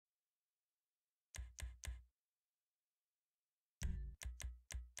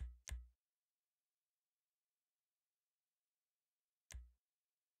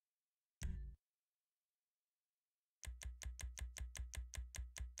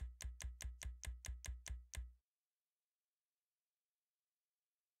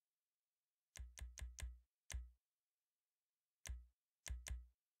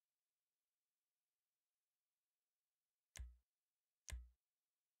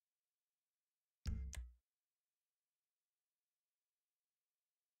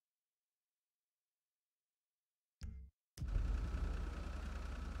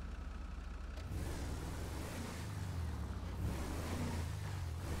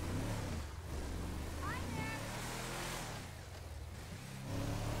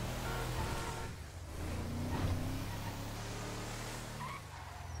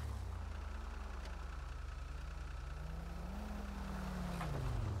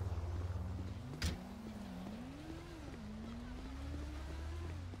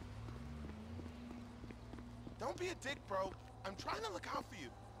don't be a dick, bro. I'm trying to look out for you.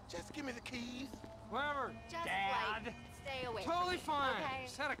 Just give me the keys. Whatever, Just Dad. like, stay away Totally from me, fine. okay?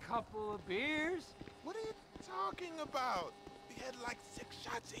 Just had a couple of beers. What are you talking about? We had like 6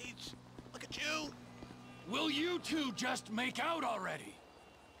 shots each. Look at you. Will you two just make out already?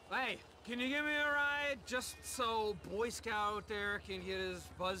 Hey, can you give me a ride just so Boy Scout there can get his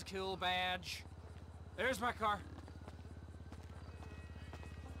buzzkill badge? There's my car.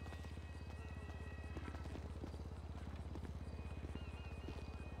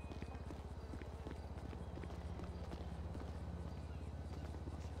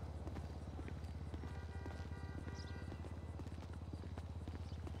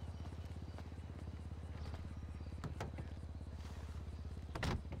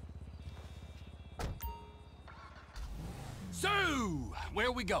 So, where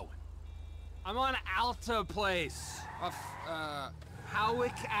are we going? I'm on Alta Place off,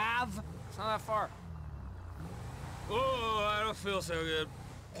 Howick Ave. It's not that far. Oh, I don't feel so good.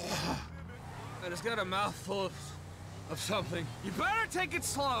 I just got a mouthful of something. You better take it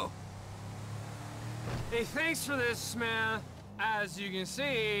slow. Hey, thanks for this, man. As you can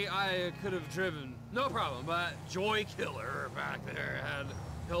see, I could have driven. No problem, but Joy Killer back there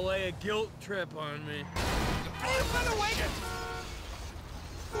he'll lay a guilt trip on me. Are you gonna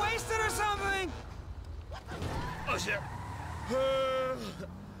wasted or something? Oh shit.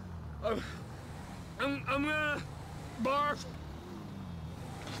 I'm gonna barf.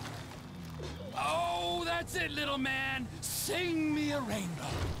 Oh, that's it, little man. Sing me a rainbow.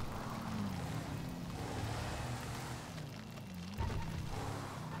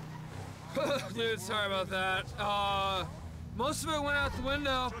 Dude, sorry about that. Most of it went out the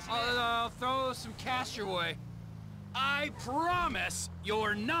window. I'll throw some cash your way. I promise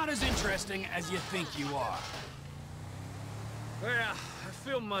you're not as interesting as you think you are. Yeah, I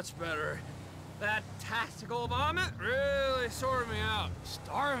feel much better. That tactical vomit really sorted me out.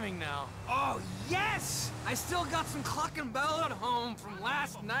 Starving now. Oh, yes! I still got some cluck and bell at home from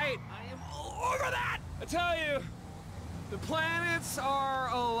last night. I am all over that! I tell you, the planets are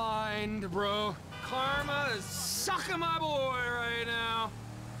aligned, bro. Karma is sucking my boy right now.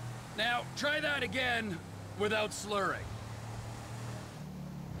 Now, try that again without slurring.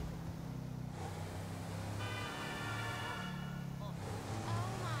 Oh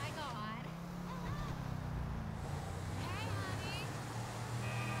my God. Hey, honey.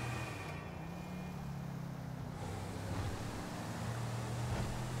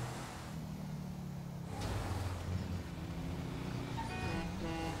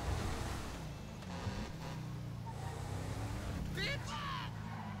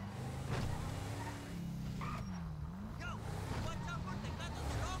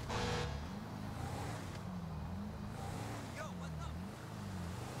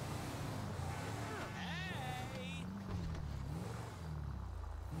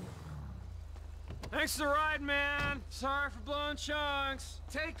 Thanks for the ride, man. Sorry for blowing chunks.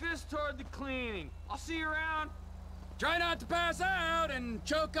 Take this toward the cleaning. I'll see you around. Try not to pass out and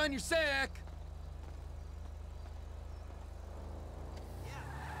choke on your sick.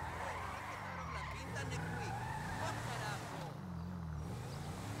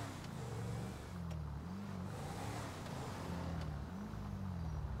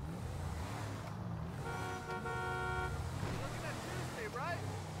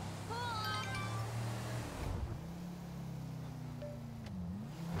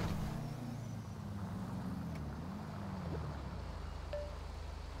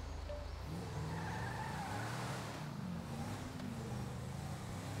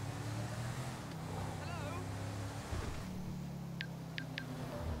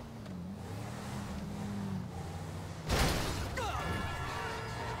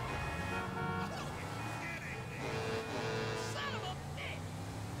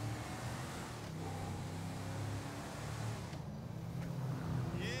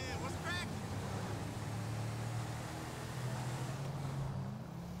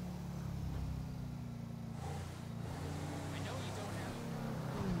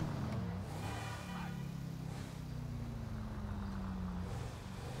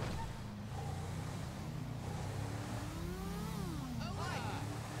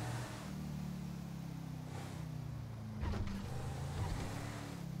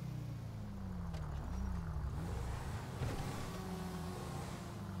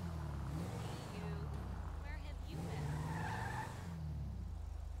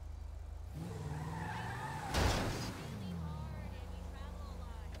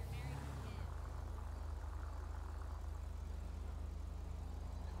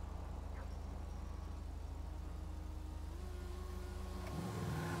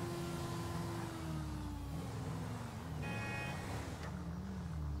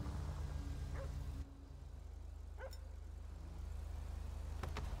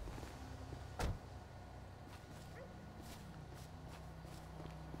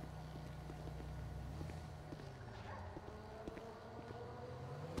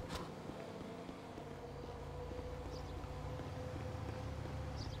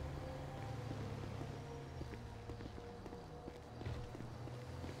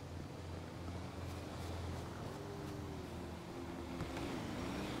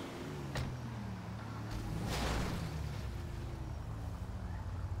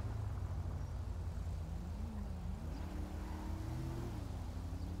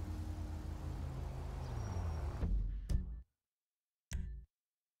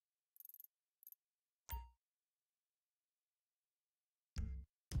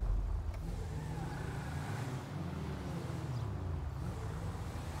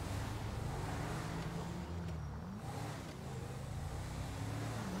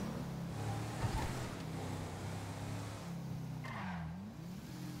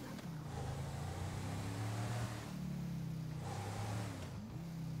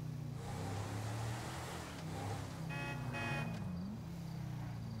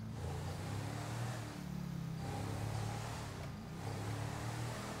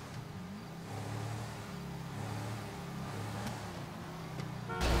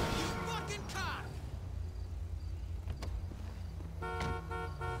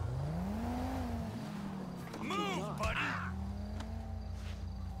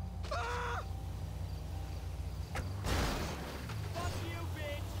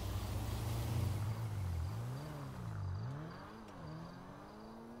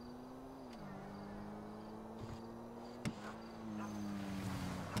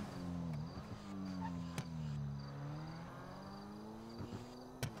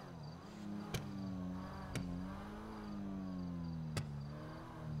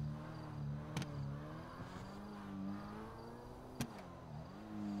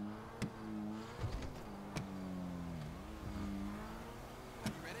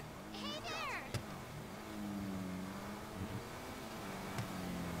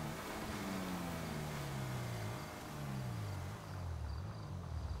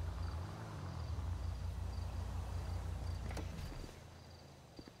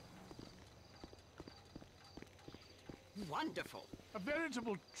 wonderful. A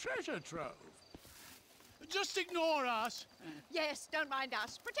veritable treasure trove. Just ignore us. Yes, don't mind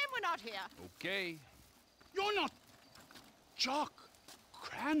us. Pretend we're not here. Okay. You're not Jock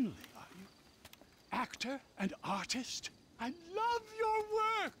Cranley, are you? Actor and artist? I love your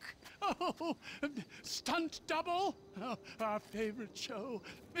work. Oh, stunt double. Oh, our favorite show.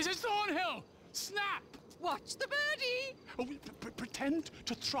 Mrs. Thornhill, snap. Watch the birdie. Oh, pretend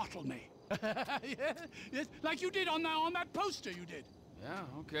to throttle me. Yes, like you did on that poster you did.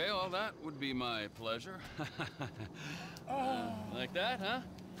 Yeah, okay, well, that would be my pleasure. Like that, huh?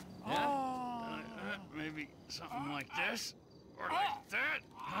 Yeah? Maybe something like this? Or like that?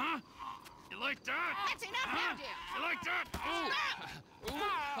 Huh? You like that? That's enough now, dear. You like that? Ooh!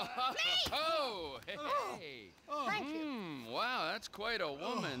 Oh, hey! Thank you. Wow, that's quite a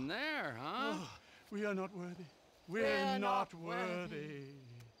woman there, huh? We are not worthy. We're not worthy.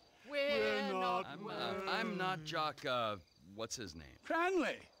 We're not I'm not Jock, what's his name?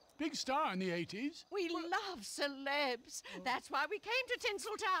 Cranley, big star in the 80s. We love celebs. That's why we came to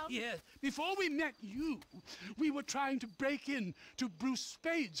Tinseltown. Yes. Before we met you, we were trying to break in to Bruce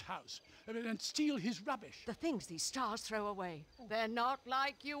Spade's house and steal his rubbish. The things these stars throw away, they're not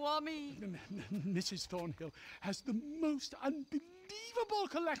like you or me. Mrs. Thornhill has the most unbelievable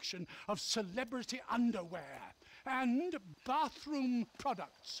collection of celebrity underwear and bathroom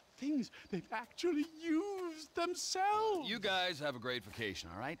products. Things they've actually used themselves. You guys have a great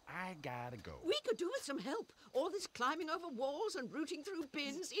vacation, all right? I gotta go. We could do with some help. All this climbing over walls and rooting through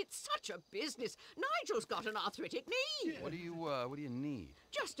bins, it's such a business. Nigel's got an arthritic knee. What do you need?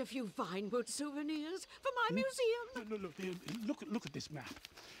 Just a few Vinewood souvenirs for my museum. Look at this map.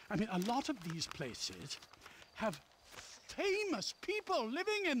 I mean, a lot of these places have famous people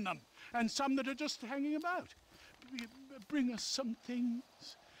living in them, and some that are just hanging about. Bring us some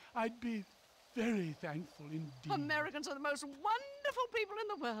things. I'd be very thankful indeed. Americans are the most wonderful people in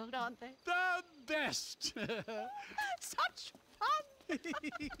the world, aren't they? The best. Such fun.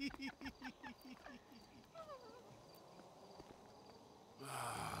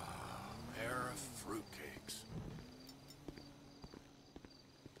 Pair of fruitcakes.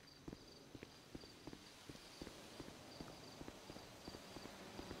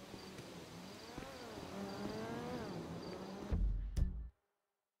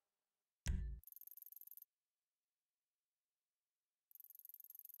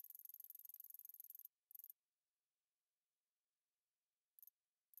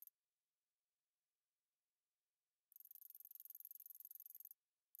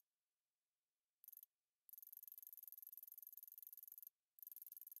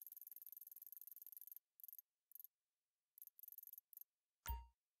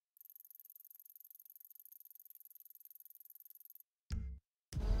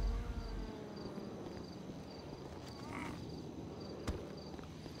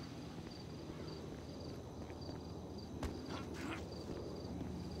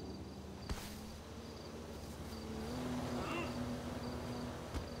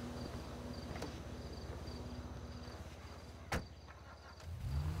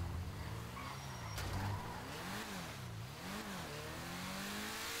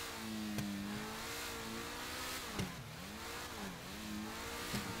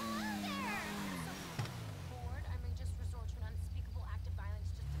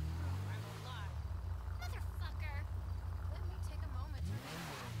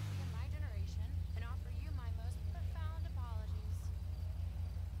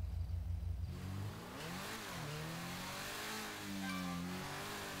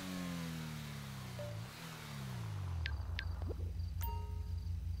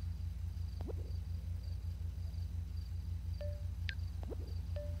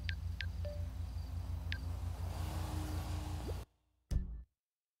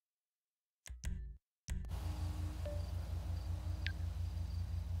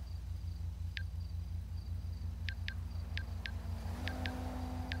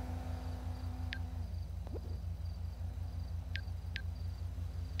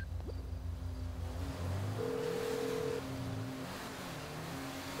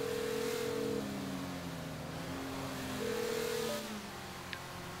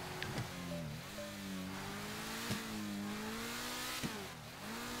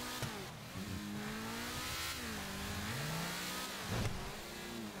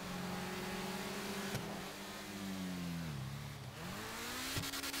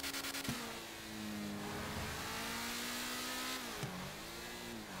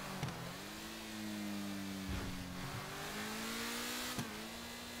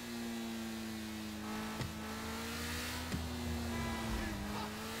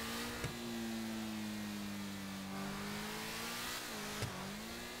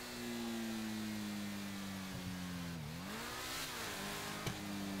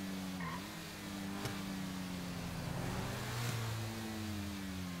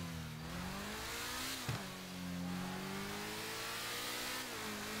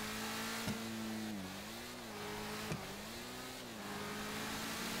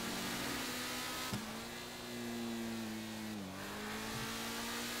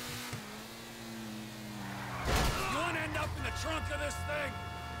 of this thing!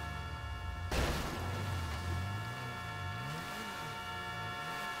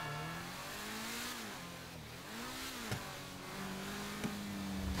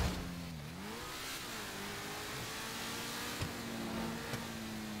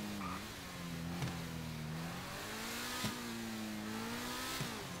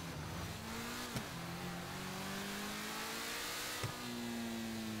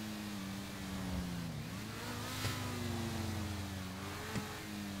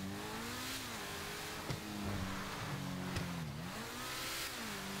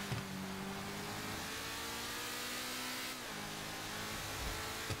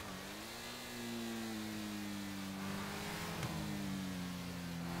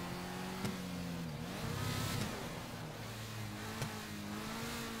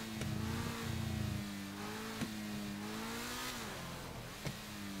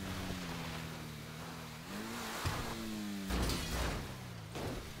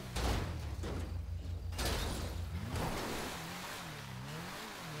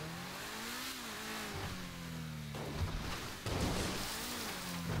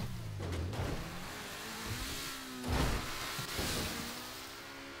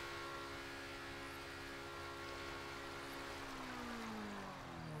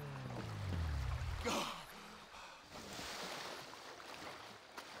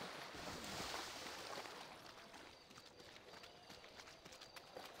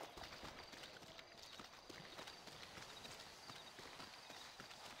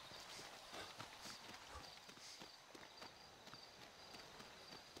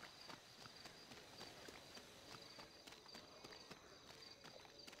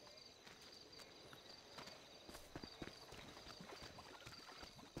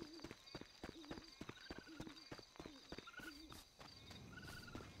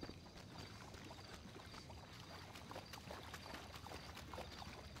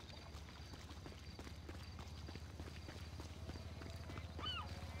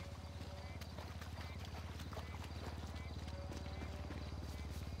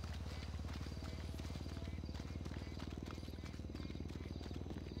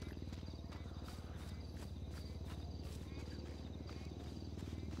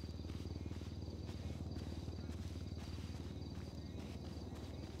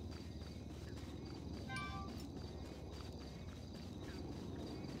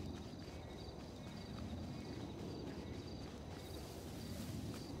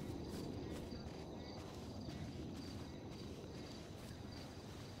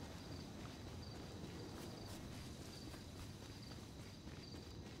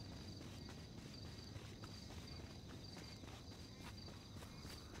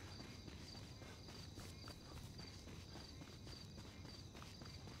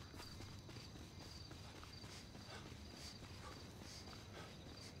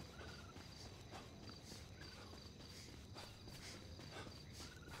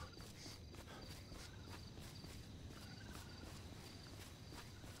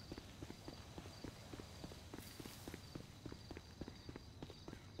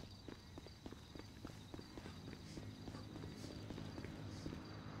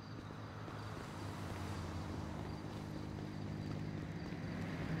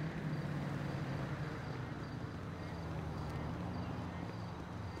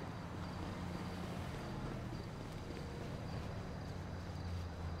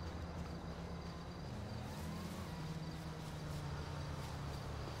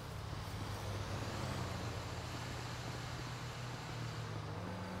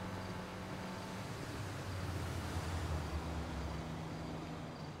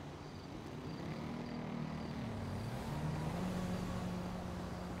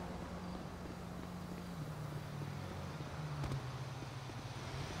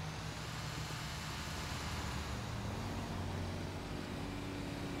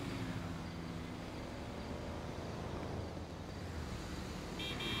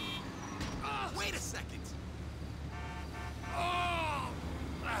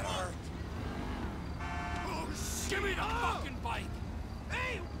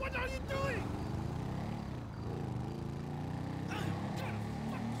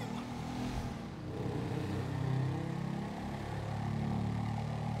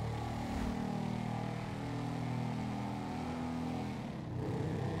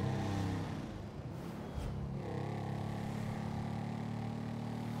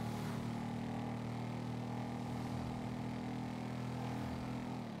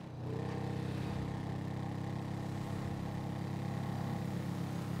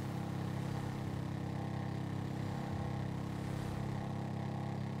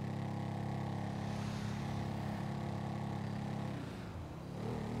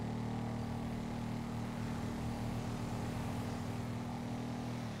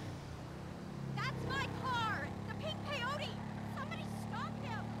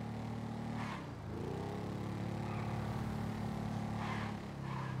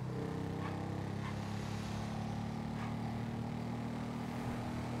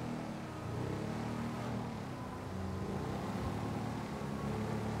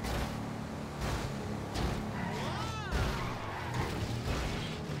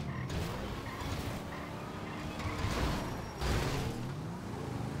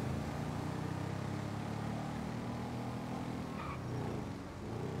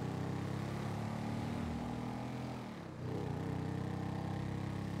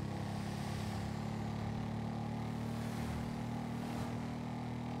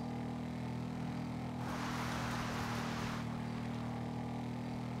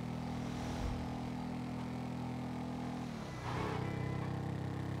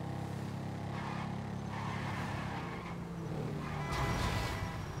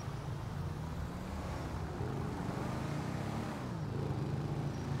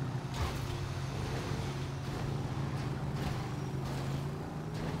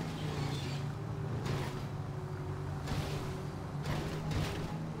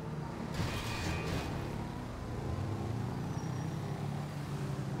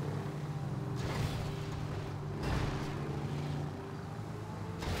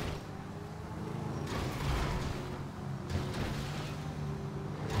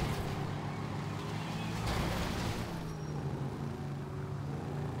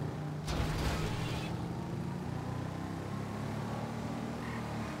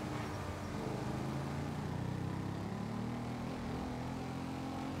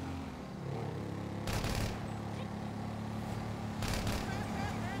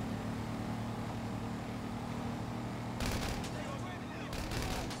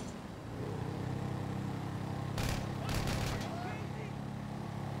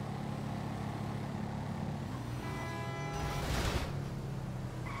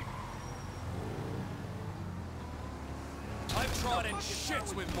 downtrodden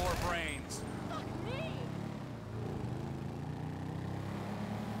shits with more brains. Fuck me!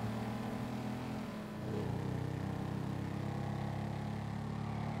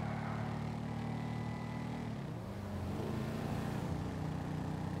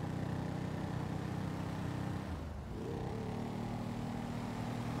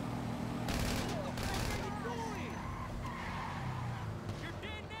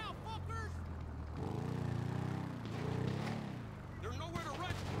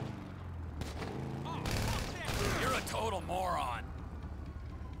 You're a total moron.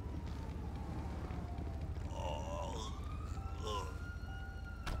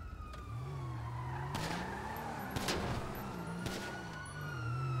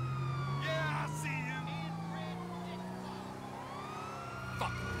 Yeah, I see you.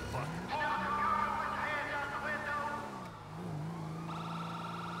 Fuck, fuck.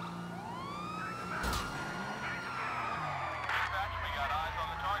 Dispatch, we got eyes on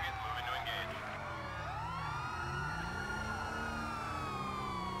the target. Moving to engage.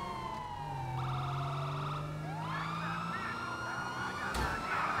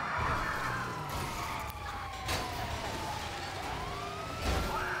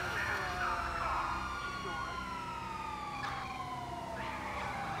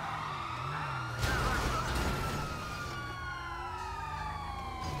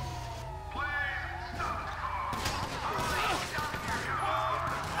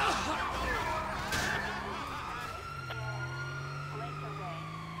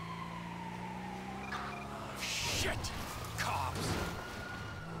 Shit! Cops!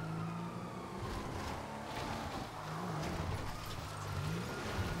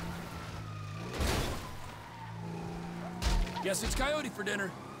 Guess it's Coyote for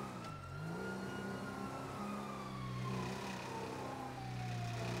dinner.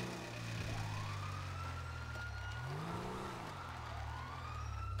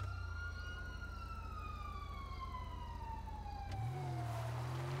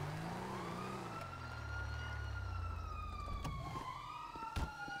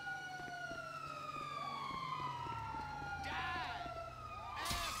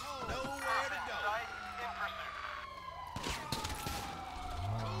 Nowhere to go. Sight in pursuit.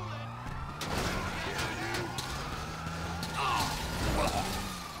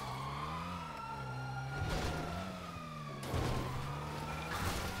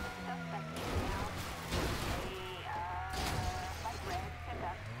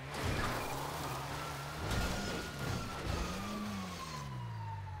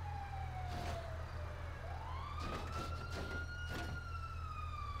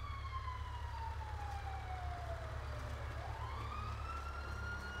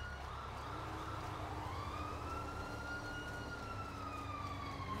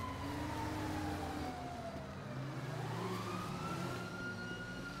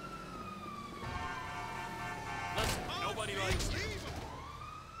 Nobody likes you.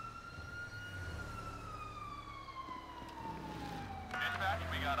 Dispatch,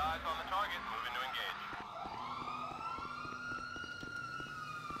 we got eyes on the target. Moving to engage.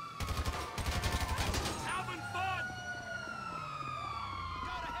 Having fun!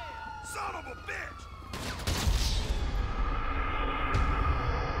 Son of a bitch!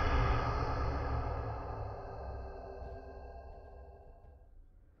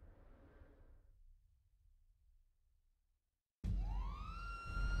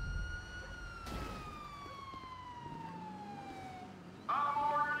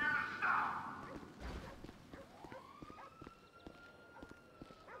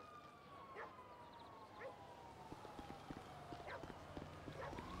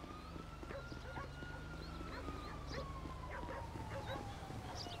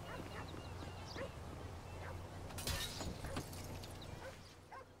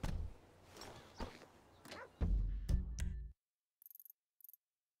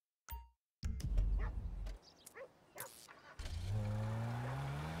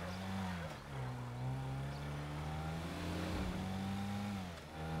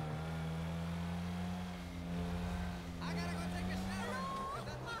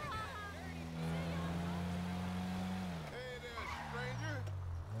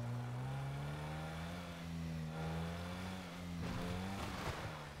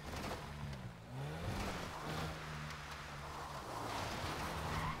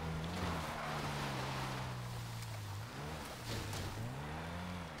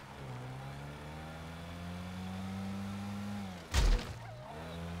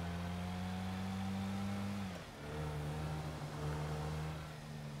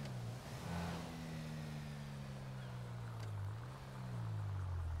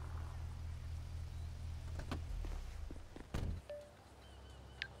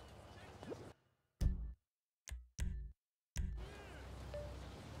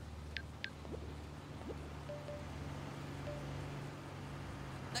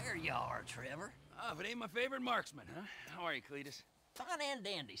 There you are, Trevor. Ah, but ain't my favorite marksman, huh? How are you, Cletus? Fine and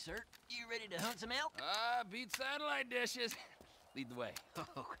dandy, sir. You ready to hunt some elk? Ah, beat satellite dishes. Lead the way.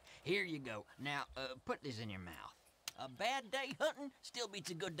 Oh, here you go. Now, put this in your mouth. A bad day hunting still beats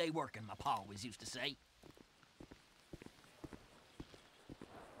a good day working, my pa always used to say.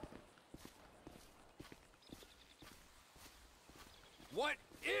 What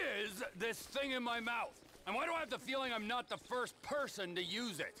is this thing in my mouth? And why do I have the feeling I'm not the first person to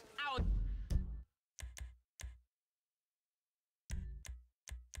use it? Ow!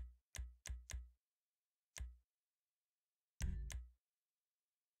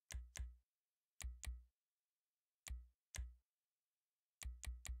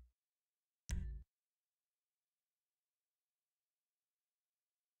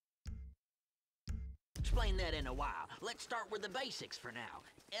 Explain that in a while. Let's start with the basics for now.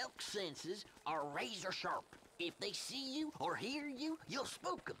 Elk senses are razor sharp. If they see you or hear you, you'll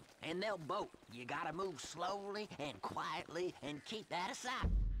spook them, and they'll bolt. You gotta move slowly and quietly and keep that aside.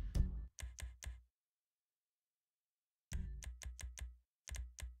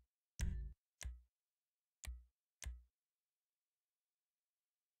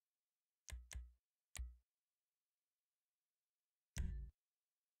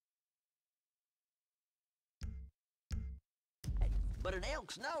 But an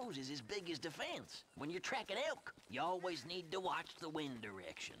elk's nose is as big as defense. When you're tracking elk, you always need to watch the wind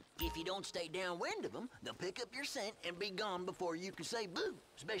direction. If you don't stay downwind of them, they'll pick up your scent and be gone before you can say boo,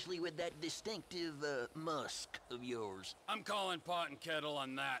 especially with that distinctive, musk of yours. I'm calling pot and kettle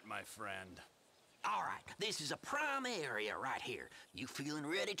on that, my friend. All right, this is a prime area right here. You feeling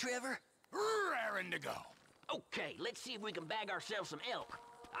ready, Trevor? Raring to go. Okay, let's see if we can bag ourselves some elk.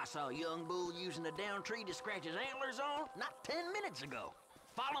 I saw a young bull using a down tree to scratch his antlers on not 10 minutes ago.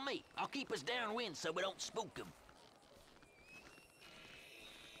 Follow me. I'll keep us downwind so we don't spook him.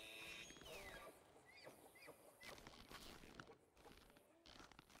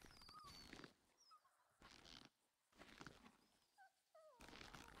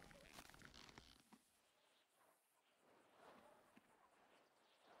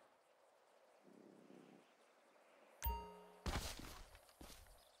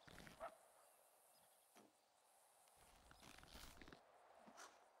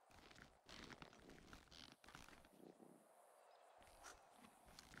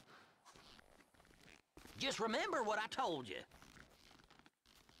 Just remember what I told you.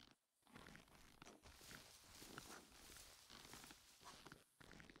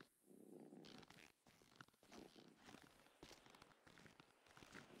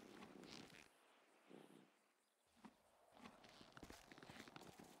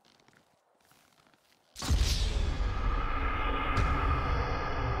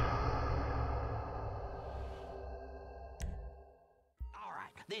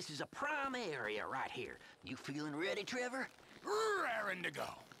 This is a prime area right here. You feeling ready, Trevor? Raring to go.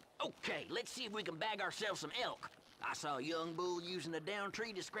 Okay, let's see if we can bag ourselves some elk. I saw a young bull using a down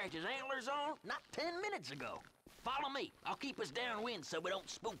tree to scratch his antlers on not 10 minutes ago. Follow me. I'll keep us downwind so we don't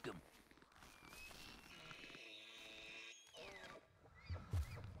spook him.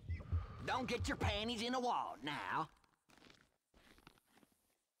 Don't get your panties in a wad now.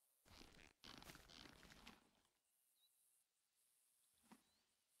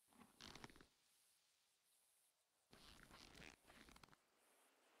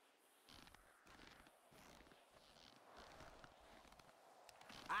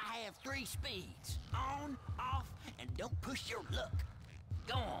 I have 3 speeds. On, off, and don't push your luck.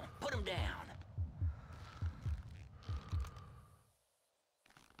 Go on, put them down.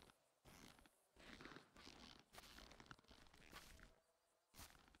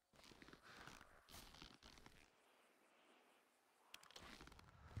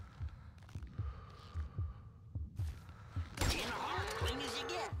 In a heart, clean as you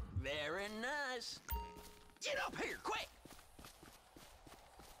get. Very nice. Get up here, quick!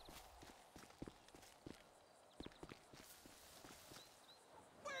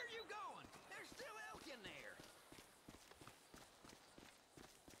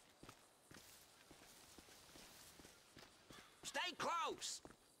 Stay close.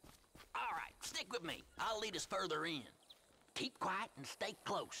 All right, stick with me. I'll lead us further in. Keep quiet and stay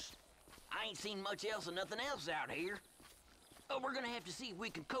close. I ain't seen much else and nothing else out here. But we're gonna have to see if we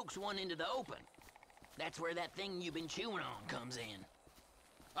can coax one into the open. That's where that thing you've been chewing on comes in.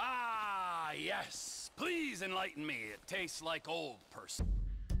 Ah, yes. Please enlighten me. It tastes like old person.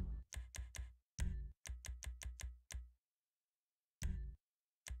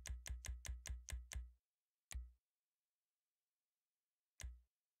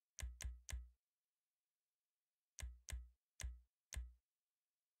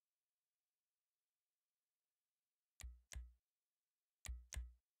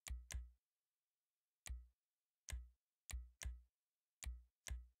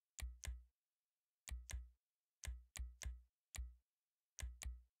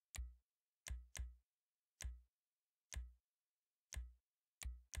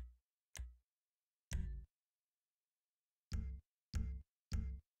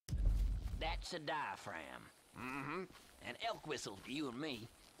 That's a diaphragm. Mm-hmm. And elk whistles to you and me.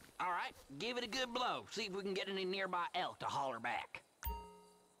 All right, give it a good blow. See if we can get any nearby elk to holler back.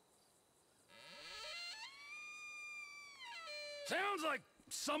 Sounds like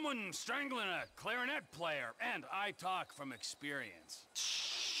someone strangling a clarinet player, and I talk from experience.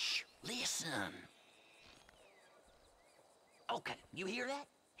 Shh, listen. Okay, you hear that?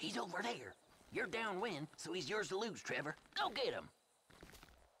 He's over there. You're downwind, so he's yours to lose, Trevor. Go get him.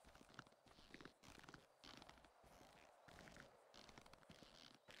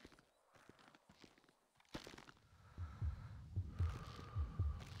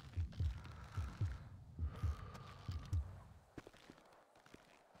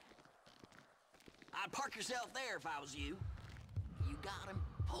 I'd park yourself there if I was you. You got him.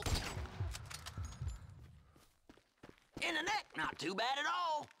 Oh. In the neck, not too bad at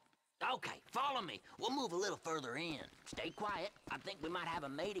all. Okay, follow me. We'll move a little further in. Stay quiet. I think we might have a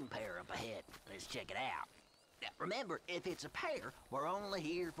mating pair up ahead. Let's check it out. Now, remember, if it's a pair, we're only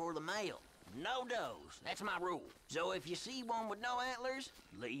here for the male. No does. That's my rule. So if you see one with no antlers,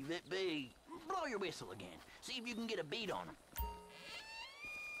 leave it be. Blow your whistle again. See if you can get a beat on them.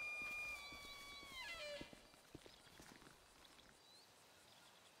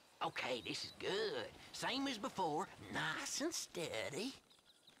 Okay, this is good. Same as before, nice and steady.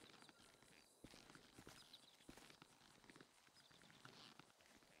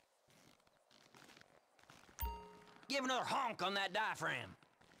 Give another honk on that diaphragm.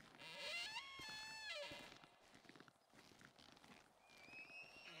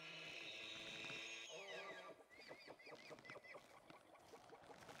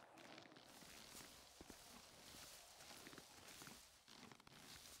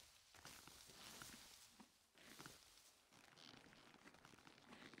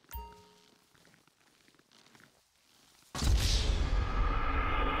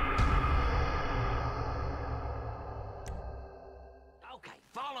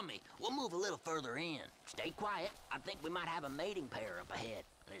 Follow me. We'll move a little further in. Stay quiet. I think we might have a mating pair up ahead.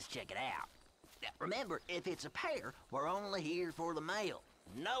 Let's check it out. Now, remember, if it's a pair, we're only here for the male.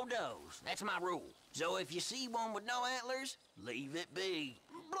 No does. That's my rule. So if you see one with no antlers, leave it be.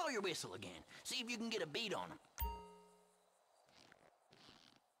 Blow your whistle again. See if you can get a beat on them.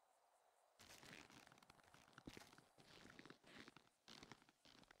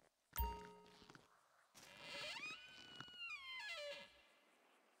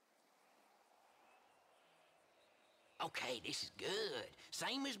 Okay, this is good.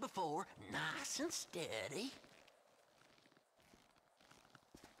 Same as before, nice and steady.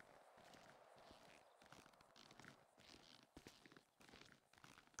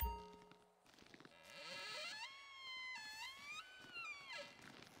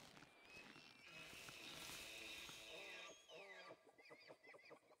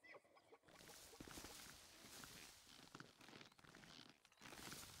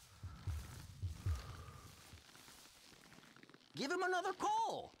 Give him another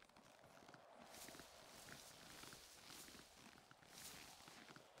call.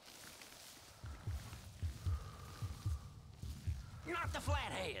 Not the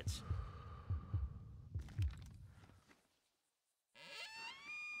flatheads.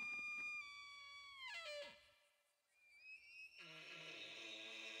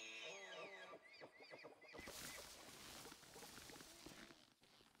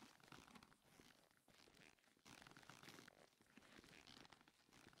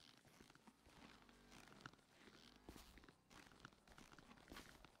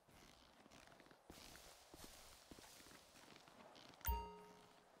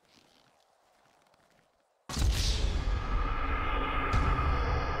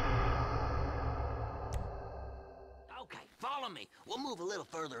 Follow me. We'll move a little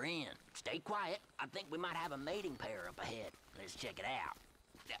further in. Stay quiet. I think we might have a mating pair up ahead. Let's check it out.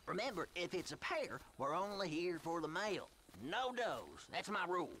 Now, remember, if it's a pair, we're only here for the male. No does. That's my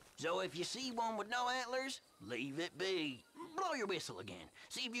rule. So if you see one with no antlers, leave it be. Blow your whistle again.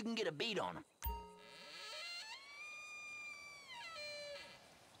 See if you can get a beat on them.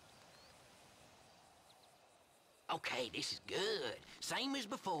 Okay, this is good. Same as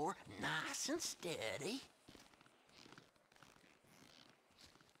before, nice and steady.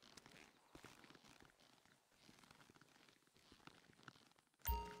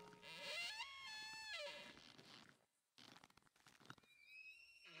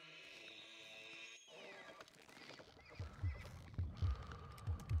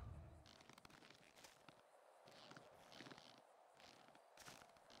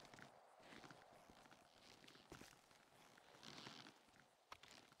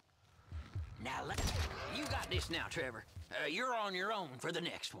 Now, you got this now, Trevor. You're on your own for the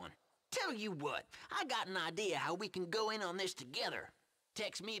next one. Tell you what, I got an idea how we can go in on this together.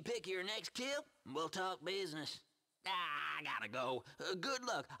 Text me, pick your next kill, and we'll talk business. I gotta go. Good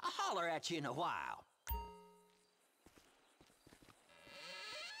luck. I'll holler at you in a while.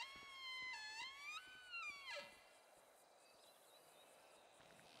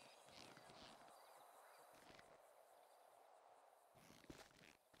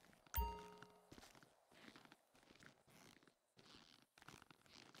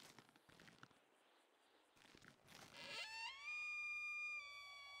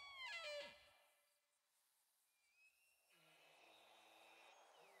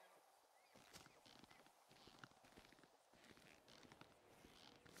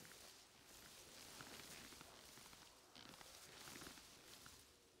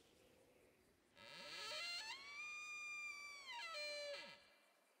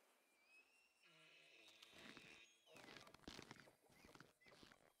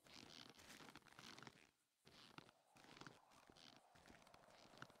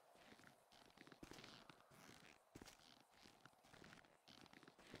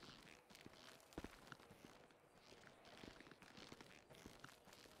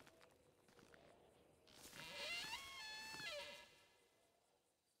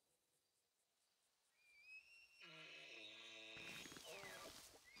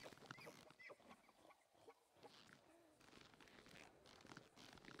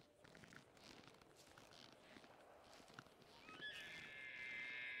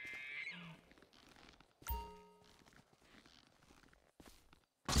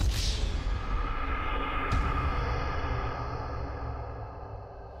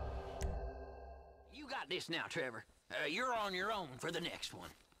 You got this now, Trevor. You're on your own for the next one.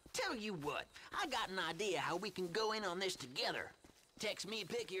 Tell you what, I got an idea how we can go in on this together. Text me,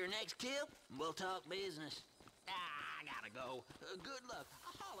 pick your next kill, and we'll talk business. I gotta go. Good luck.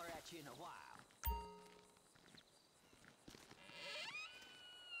 I'll holler at you in a while.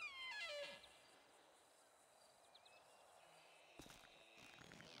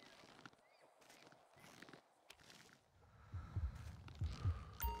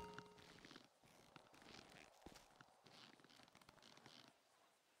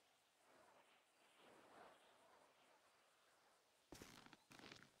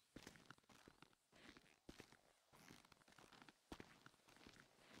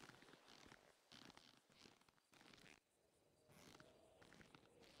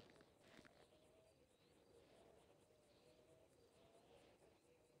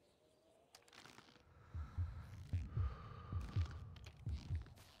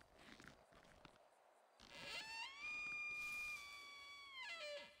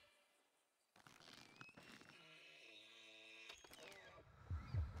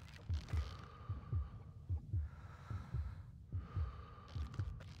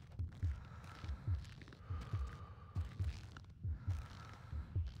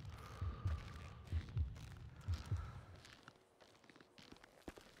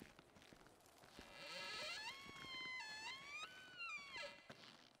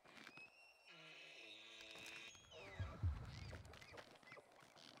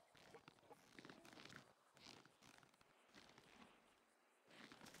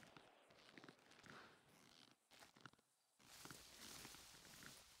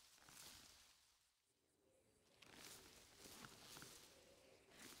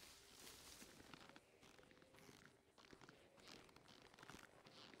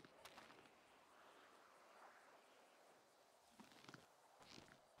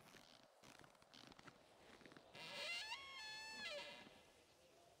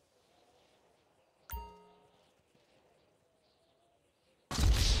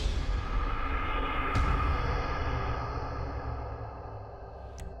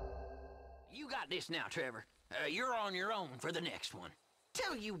 You got this now, Trevor. You're on your own for the next one.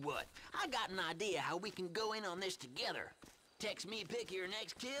 Tell you what, I got an idea how we can go in on this together. Text me, pick your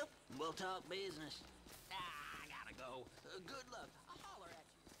next kill, and we'll talk business. I gotta go. Good luck. I'll holler at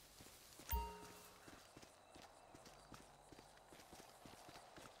you.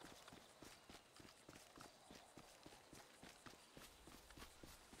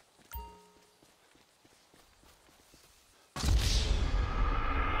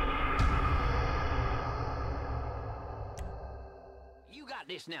 You got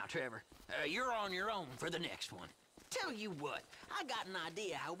this now, Trevor. You're on your own for the next one. Tell you what, I got an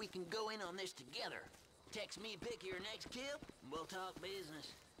idea how we can go in on this together. Text me, pick your next kill, and we'll talk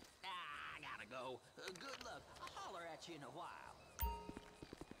business. I gotta go. Good luck. I'll holler at you in a while.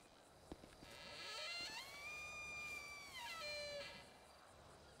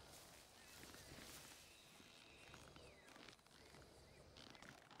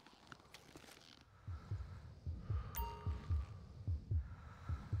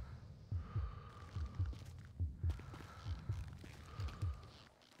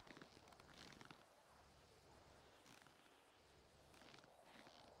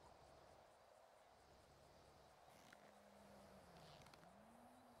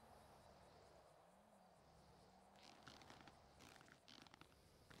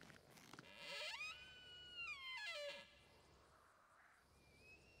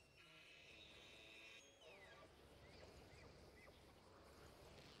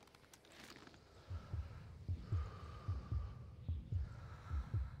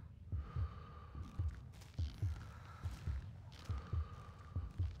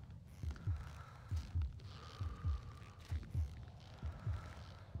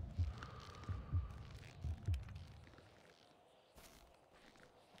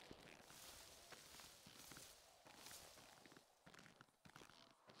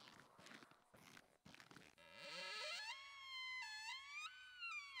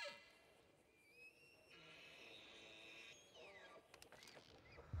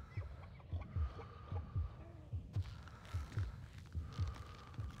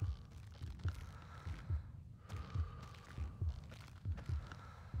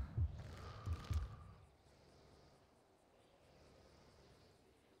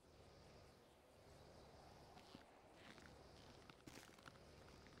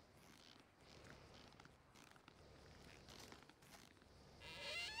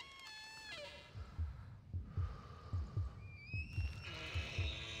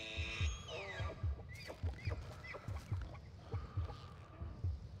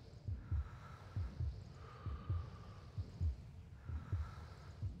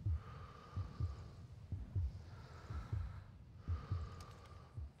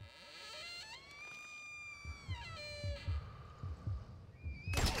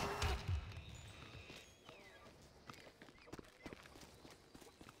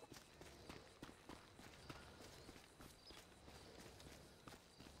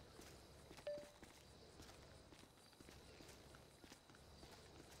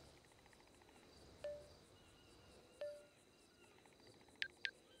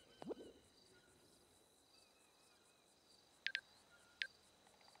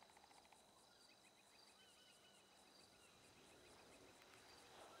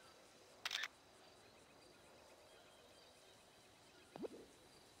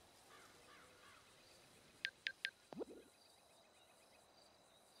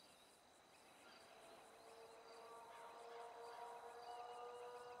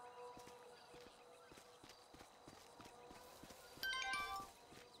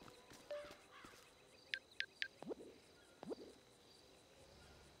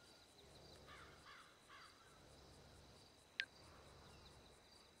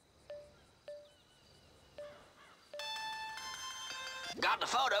 Got the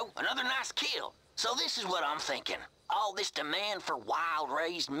photo, another nice kill. So this is what I'm thinking. All this demand for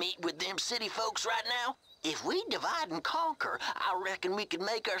wild-raised meat with them city folks right now? If we divide and conquer, I reckon we could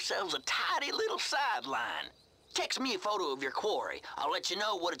make ourselves a tidy little sideline. Text me a photo of your quarry. I'll let you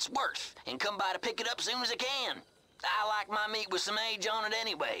know what it's worth and come by to pick it up as soon as I can. I like my meat with some age on it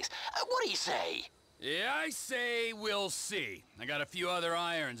anyways. What do you say? Yeah, I say we'll see. I got a few other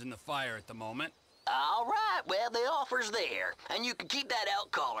irons in the fire at the moment. All right, well, the offer's there. And you can keep that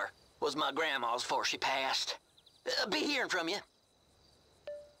elk collar. Was my grandma's before she passed. Be hearing from you.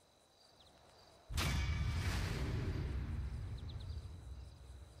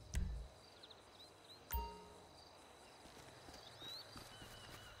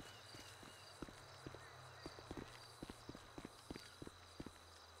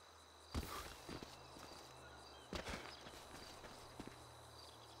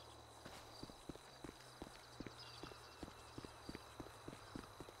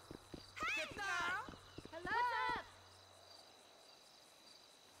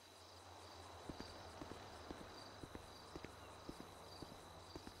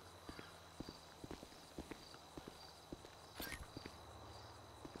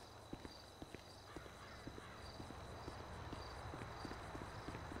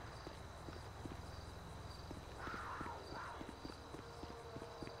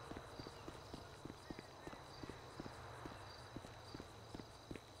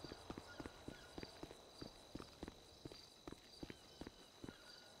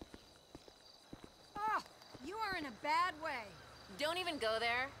 You are in a bad way. Don't even go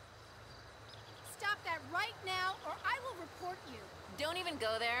there. Stop that right now, or I will report you. Don't even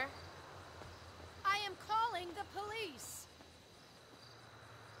go there. I am calling the police.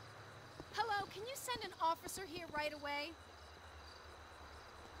 Hello, can you send an officer here right away?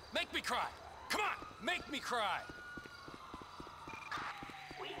 Make me cry! Come on, make me cry!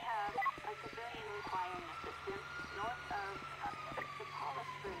 We have a civilian requiring assistance north of the Paula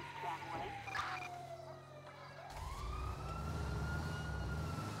Springs tramway.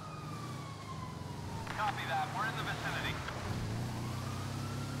 Copy that. We're in the vicinity.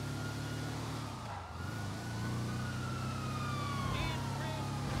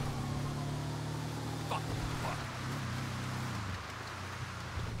 Fuck, fuck.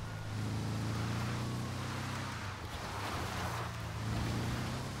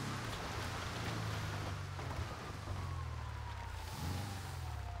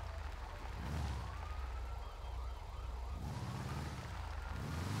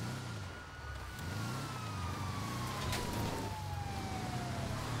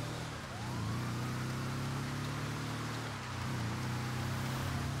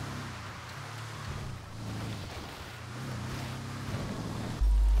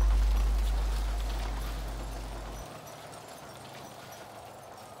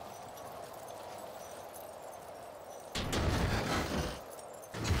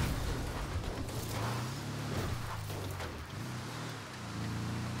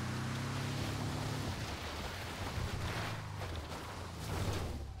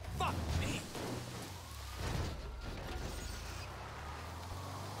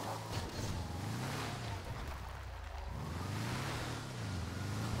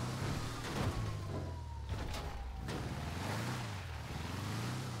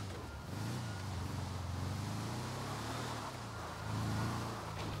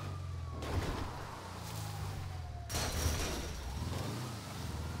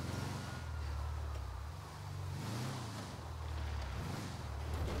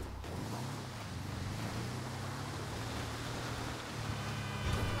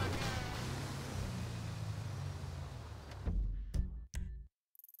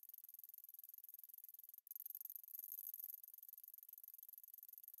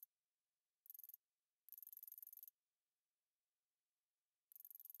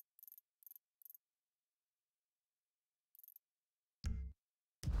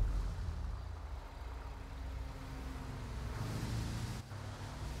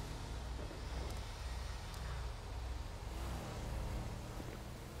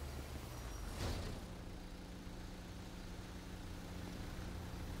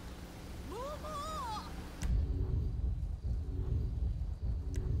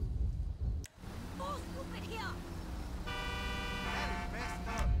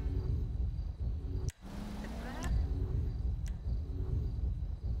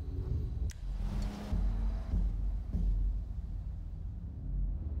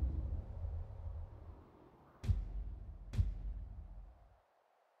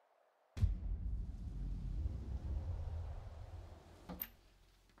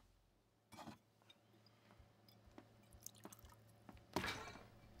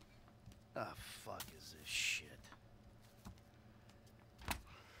 The fuck is this shit?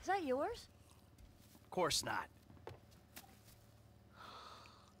 Is that yours? Of course not.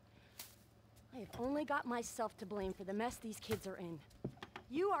 I have only got myself to blame for the mess these kids are in.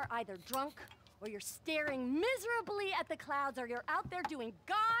 You are either drunk, or you're staring miserably at the clouds, or you're out there doing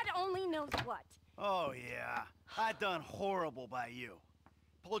God only knows what. Oh, yeah. I done horrible by you.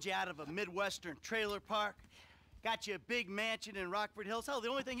 Pulled you out of a Midwestern trailer park. Got you a big mansion in Rockford Hills. Hell, the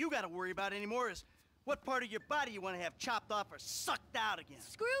only thing you gotta worry about anymore is what part of your body you want to have chopped off or sucked out again.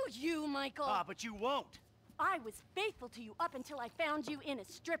 Screw you, Michael. Ah, but you won't. I was faithful to you up until I found you in a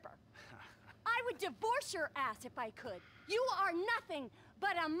stripper. I would divorce your ass if I could. You are nothing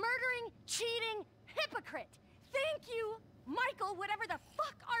but a murdering, cheating hypocrite. Thank you, Michael, whatever the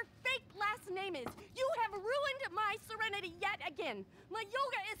fuck our fake last name is. You have ruined my serenity yet again. My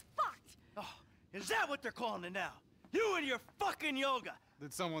yoga is fucked. Oh, is that what they're calling it now? You and your fucking yoga.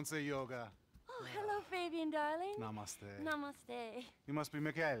 Did someone say yoga? Oh, hello, Fabian, darling. Namaste. Namaste. You must be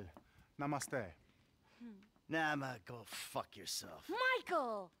Mikhail. Namaste. Nah, man, go fuck yourself.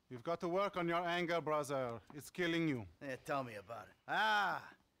 Michael! You've got to work on your anger, brother. It's killing you. Yeah, tell me about it. Ah,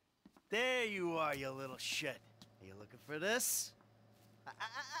 there you are, you little shit. Are you looking for this?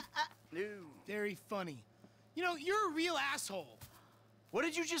 No. Very funny. You know, you're a real asshole. What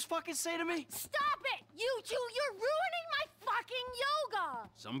did you just fucking say to me? Stop it! You two, you're ruining my fucking yoga!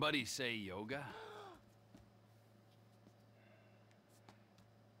 Somebody say yoga?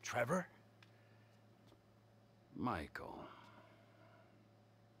 Trevor? Michael.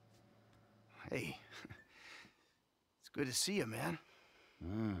 Hey. It's good to see you, man.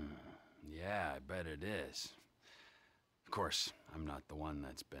 Yeah, I bet it is. Of course, I'm not the one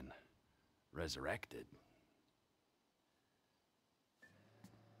that's been resurrected.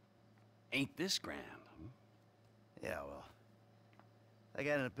 Ain't this grand? Yeah, well, I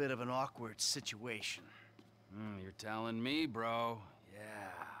got in a bit of an awkward situation. You're telling me, bro.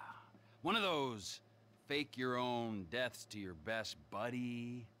 Yeah. One of those fake your own deaths to your best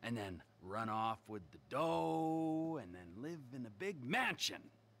buddy, and then run off with the dough, and then live in a big mansion.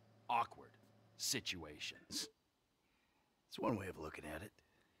 Awkward situations. It's one way of looking at it.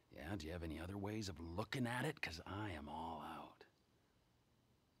 Yeah, do you have any other ways of looking at it? 'Cause I am all out.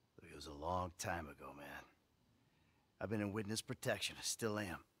 It was a long time ago, man. I've been in witness protection. I still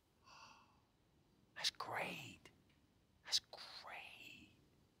am. That's great. That's great.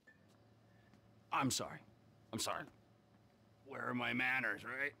 I'm sorry. I'm sorry. Where are my manners,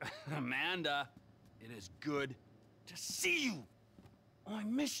 right? Amanda, it is good to see you. Oh, I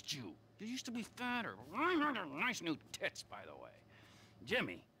missed you. You used to be fatter. Nice new tits, by the way.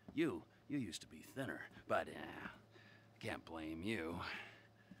 Jimmy, you used to be thinner, but I can't blame you.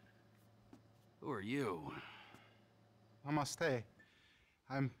 Who are you? Namaste.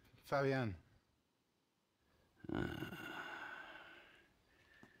 I'm Fabian.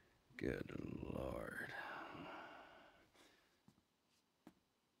 Good Lord.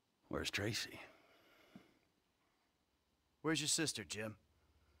 Where's Tracy? Where's your sister, Jim?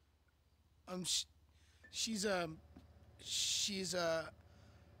 She's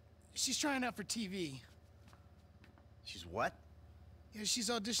trying out for TV. She's what? Yeah, she's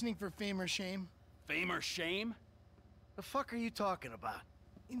auditioning for Fame or Shame. Fame or Shame? The fuck are you talking about?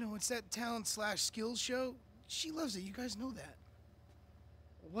 You know, it's that talent/skills show. She loves it, you guys know that.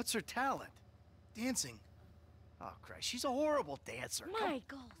 What's her talent? Dancing. Oh, Christ, she's a horrible dancer.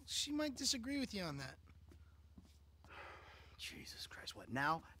 Michael! She might disagree with you on that. Jesus Christ, what,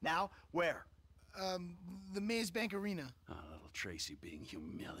 now? Now? Where? The Maze Bank Arena. Oh, little Tracy being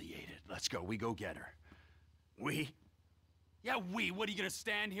humiliated. Let's go, we go get her. We? Yeah, we. What, are you gonna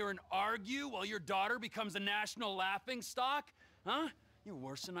stand here and argue while your daughter becomes a national laughingstock? Huh? You're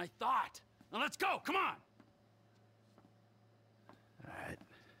worse than I thought. Now let's go, come on!